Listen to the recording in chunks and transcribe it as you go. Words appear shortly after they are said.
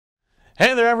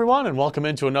Hey there everyone, and welcome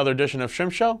into another edition of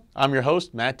Shrimp Show. I'm your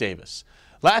host, Matt Davis.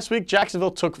 Last week,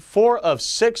 Jacksonville took 4 of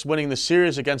 6, winning the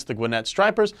series against the Gwinnett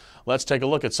Stripers. Let's take a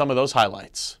look at some of those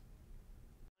highlights.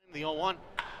 The 0-1,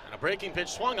 and a breaking pitch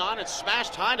swung on and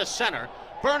smashed high to center.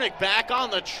 Burnick back on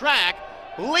the track,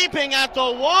 leaping at the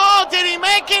wall. Did he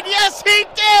make it? Yes, he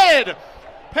did!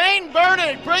 Payne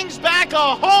Burnick brings back a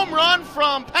home run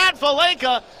from Pat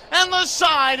Valleca, and the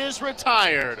side is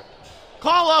retired.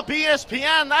 Call up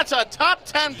ESPN, that's a top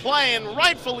 10 play, and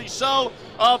rightfully so.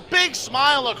 A big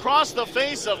smile across the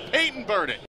face of Peyton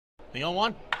Burdick. The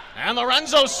 0-1, and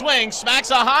Lorenzo swings, smacks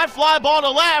a high fly ball to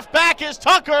left. Back is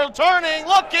Tucker, turning,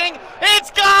 looking, it's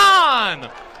gone!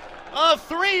 A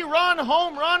 3-run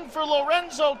home run for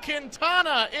Lorenzo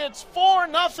Quintana. It's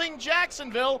 4-0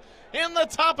 Jacksonville in the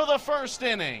top of the first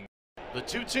inning. The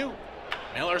 2-2.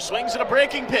 Miller swings at a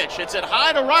breaking pitch. It's at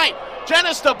high to right.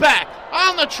 Genista back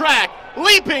on the track,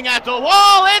 leaping at the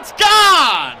wall. It's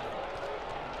gone!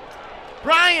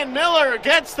 Brian Miller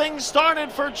gets things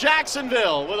started for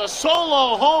Jacksonville with a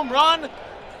solo home run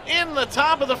in the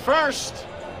top of the first.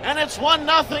 And it's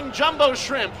 1-0 Jumbo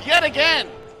Shrimp yet again.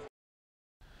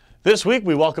 This week,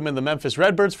 we welcome in the Memphis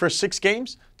Redbirds for 6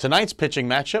 games. Tonight's pitching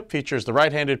matchup features the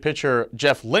right-handed pitcher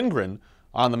Jeff Lindgren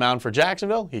on the mound for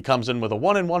Jacksonville. He comes in with a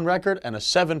 1-1 record and a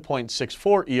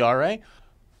 7.64 ERA.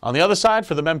 On the other side,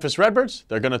 for the Memphis Redbirds,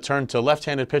 they're going to turn to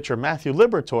left-handed pitcher Matthew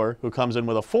Liberatore, who comes in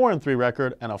with a 4-3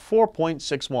 record and a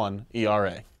 4.61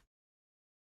 ERA.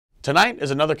 Tonight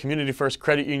is another Community First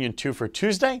Credit Union 2 for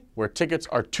Tuesday, where tickets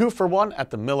are 2 for 1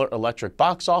 at the Miller Electric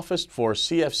box office for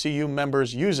CFCU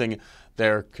members using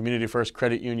their Community First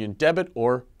Credit Union debit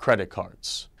or credit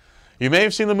cards. You may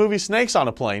have seen the movie Snakes on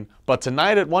a Plane, but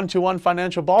tonight at 121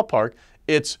 Financial Ballpark,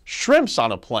 it's Shrimps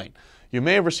on a Plane. You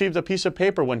may have received a piece of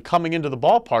paper when coming into the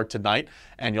ballpark tonight,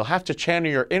 and you'll have to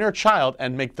channel your inner child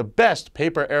and make the best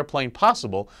paper airplane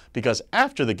possible, because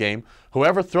after the game,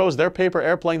 whoever throws their paper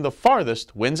airplane the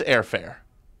farthest wins airfare.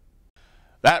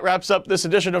 That wraps up this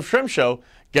edition of Shrimp Show.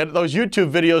 Get those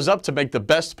YouTube videos up to make the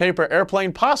best paper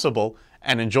airplane possible,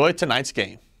 and enjoy tonight's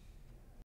game.